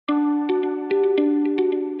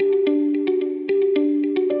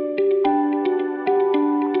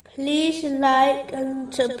like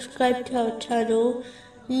and subscribe to our channel.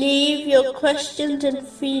 Leave your questions and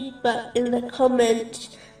feedback in the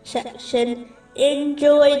comments section.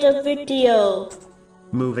 Enjoy the video.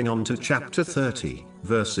 Moving on to chapter 30,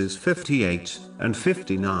 verses 58 and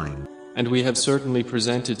 59. And we have certainly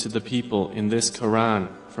presented to the people in this Quran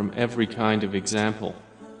from every kind of example.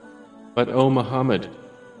 But O Muhammad,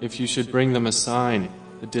 if you should bring them a sign,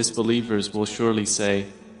 the disbelievers will surely say,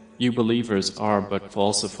 "You believers are but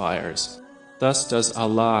falsifiers." Thus does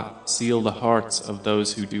Allah seal the hearts of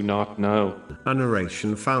those who do not know. A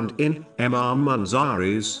narration found in Imam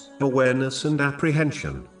Munzari's Awareness and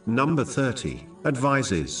Apprehension, number 30,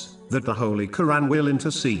 advises that the Holy Quran will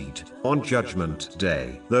intercede on Judgment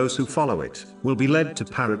Day. Those who follow it will be led to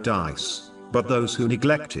paradise, but those who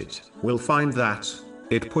neglect it will find that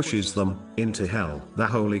it pushes them into hell. The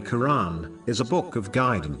Holy Quran is a book of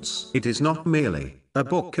guidance. It is not merely a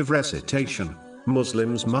book of recitation.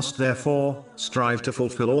 Muslims must therefore strive to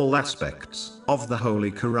fulfill all aspects of the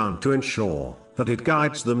Holy Quran to ensure that it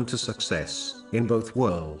guides them to success in both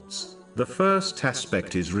worlds. The first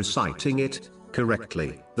aspect is reciting it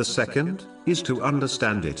correctly, the second is to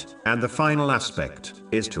understand it, and the final aspect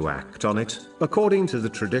is to act on it, according to the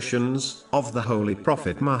traditions of the Holy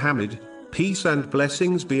Prophet Muhammad, peace and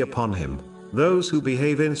blessings be upon him. Those who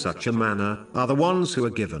behave in such a manner are the ones who are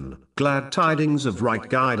given glad tidings of right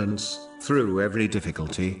guidance through every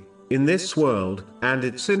difficulty in this world and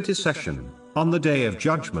its intercession on the day of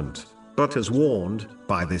judgment. But as warned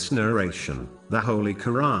by this narration, the Holy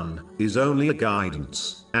Quran is only a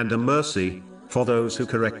guidance and a mercy for those who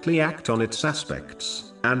correctly act on its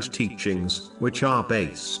aspects and teachings, which are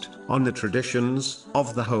based on the traditions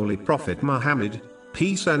of the Holy Prophet Muhammad,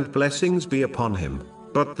 peace and blessings be upon him.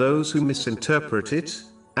 But those who misinterpret it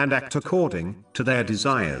and act according to their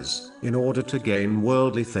desires in order to gain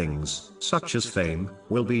worldly things, such as fame,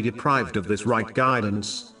 will be deprived of this right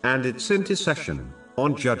guidance and its intercession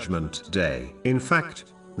on Judgment Day. In fact,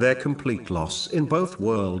 their complete loss in both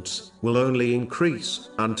worlds will only increase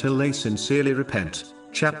until they sincerely repent.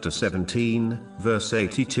 Chapter 17, verse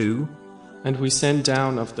 82. And we send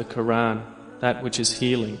down of the Quran that which is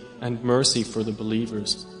healing and mercy for the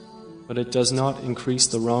believers, but it does not increase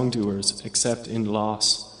the wrongdoers except in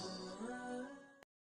loss.